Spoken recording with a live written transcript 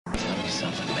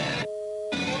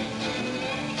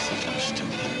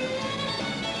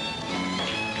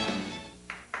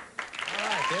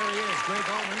Gregg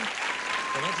Allman,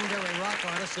 the legendary rock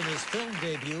artist, in his film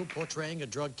debut, portraying a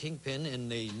drug kingpin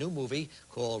in a new movie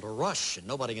called Rush. And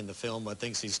nobody in the film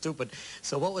thinks he's stupid.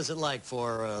 So what was it like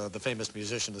for the famous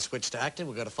musician to switch to acting?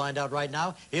 We're going to find out right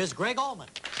now. Here's Gregg Allman.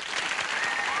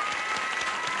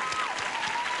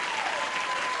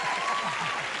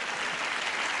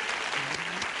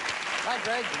 Hi,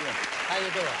 Gregg. How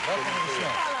you doing? Welcome to the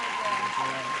show.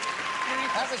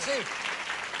 Have a seat.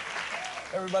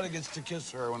 Everybody gets to kiss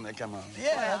her when they come home.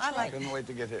 Yeah, that's right. Couldn't wait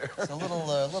to get here. It's a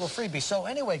little freebie. So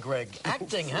anyway, Gregg,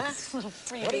 acting, huh? It's a little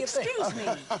freebie. What do you think? Excuse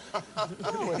me.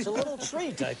 Oh, it's a little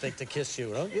treat, I think, to kiss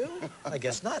you, don't you? I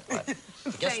guess not, but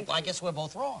I guess we're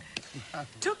both wrong.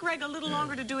 Took Gregg a little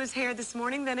longer to do his hair this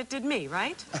morning than it did me,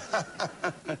 right?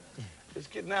 It's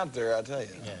getting out there, I tell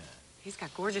you. Yeah. He's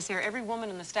got gorgeous hair. Every woman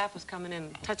in the staff was coming in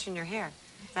and touching your hair.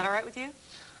 Is that all right with you?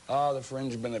 Oh, the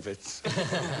fringe benefits.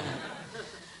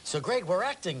 So, Gregg, we're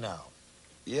acting now.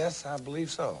 Yes, I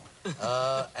believe so.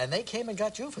 And they came and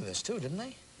got you for this, too, didn't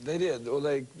they? They did. Well,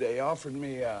 they offered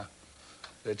me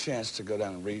the chance to go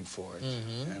down and read for it.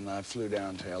 Mm-hmm. And I flew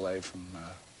down to L.A. from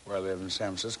where I live in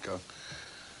San Francisco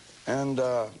and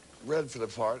read for the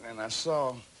part, and I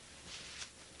saw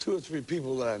 2 or 3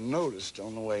 people that I noticed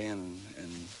on the way in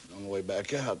and on the way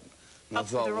back out. And Up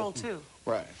for the role, too.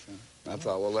 Right. I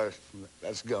thought, well,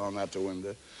 that's gone out the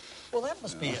window. Well, that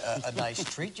must be a nice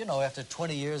treat. You know, after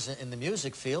 20 years in the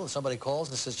music field, somebody calls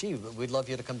and says, gee, we'd love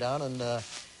you to come down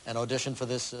and audition for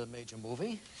this major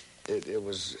movie. It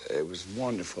was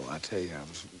wonderful, I tell you.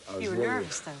 I was You were really,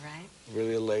 nervous, though, right?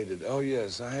 really elated. Oh,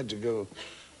 yes, I had to go.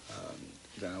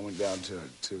 Then I went down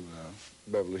to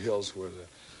Beverly Hills where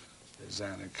the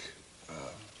Zanuck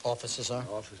Offices are?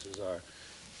 Offices are.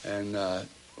 And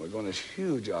we're going to this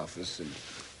huge office, and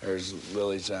there's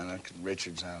Lily Zanuck and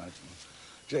Richard Zanuck and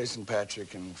Jason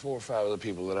Patrick and 4 or 5 other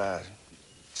people that I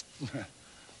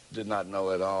did not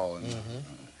know at all. And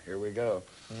here we go.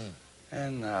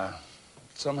 And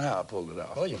somehow I pulled it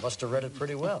off. Oh, you must have read it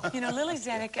pretty well. You know, Lily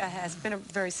Zanuck has been a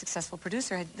very successful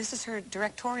producer. This is her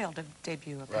directorial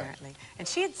debut, apparently. Right. And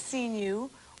she had seen you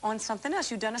on something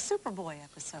else. You'd done a Superboy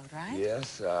episode, right?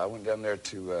 Yes, I went down there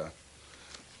to,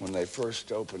 when they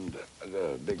first opened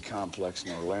the big complex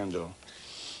in Orlando,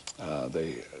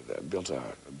 they built a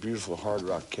beautiful Hard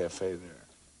Rock cafe there.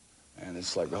 And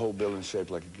it's like the whole building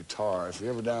shaped like a guitar. If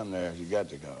you're ever down there, you got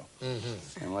to go.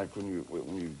 And like when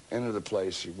you enter the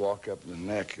place, you walk up the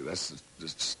neck, that's the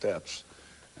steps.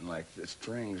 And like the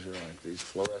strings are like these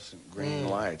fluorescent green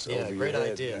lights over your head. Yeah, great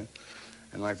idea.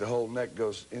 And like the whole neck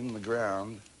goes in the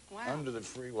ground, under the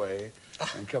freeway,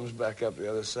 and comes back up the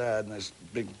other side, and there's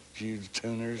big, huge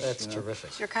tuners. That's terrific.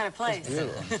 It's your kind of place.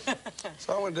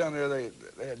 So I went down there. They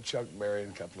had Chuck Berry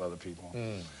and a couple other people.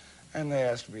 And they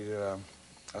asked me to,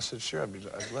 I said, sure,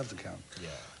 I'd love to come. Yeah.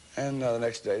 And the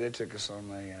next day, they took us on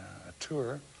a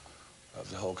tour of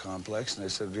the whole complex, and they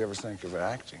said, do you ever think of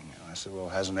acting? And I said, well,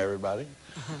 hasn't everybody?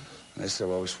 And they said,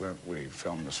 well, we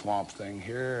filmed the Swamp Thing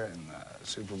here, and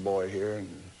Superboy here, and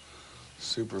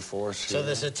Super Force here. So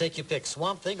they said, take your pick,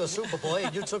 Swamp Thing or Superboy,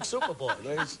 and you took Superboy.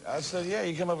 I said, yeah,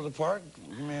 you come up to the park,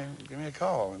 give me a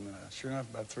call. And sure enough,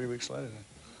 about 3 weeks later,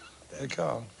 they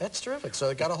called. That's terrific. So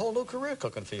you got a whole new career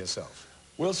cooking for yourself.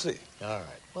 We'll see. All right.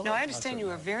 Well, no, I understand you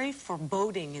were very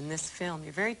foreboding in this film.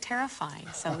 You're very terrifying.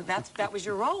 So that was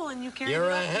your role, and you carried it out. You're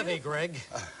a heavy, Gregg.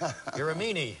 You're a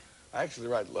meanie. I actually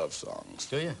write love songs.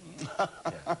 Do you?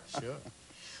 Yeah, sure.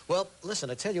 Well, listen,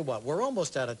 I tell you what, we're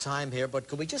almost out of time here, but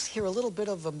could we just hear a little bit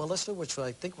of Melissa, which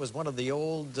I think was one of the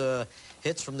old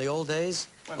hits from the old days?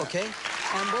 Okay?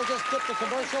 And we'll just skip the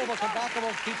commercial, we'll come back and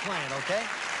we'll keep playing, okay?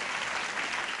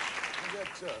 I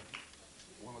got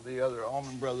one of the other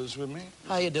Allman Brothers with me.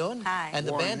 How you doing? Hi. And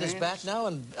the band is back now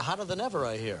and hotter than ever,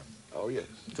 I hear. Oh, yes.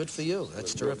 Good for you.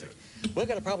 That's terrific. We're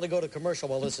going to probably go to commercial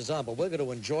while this is on, but we're going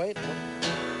to enjoy it.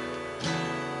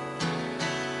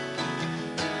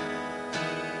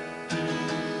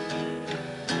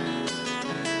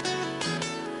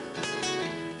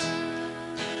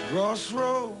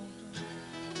 Crossroads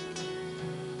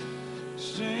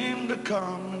seem to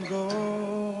come and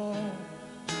go.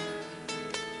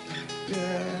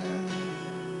 Yeah.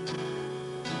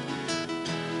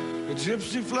 A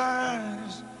gypsy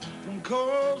flies from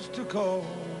coast to coast,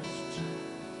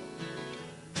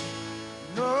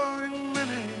 knowing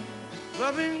many,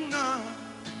 loving none.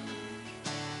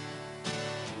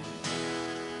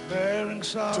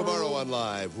 Tomorrow on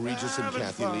Live, Regis and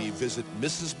Kathie Lee visit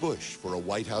Mrs. Bush for a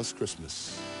White House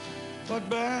Christmas. But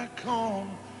back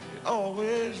home, you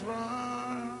always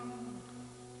run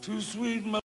to sweet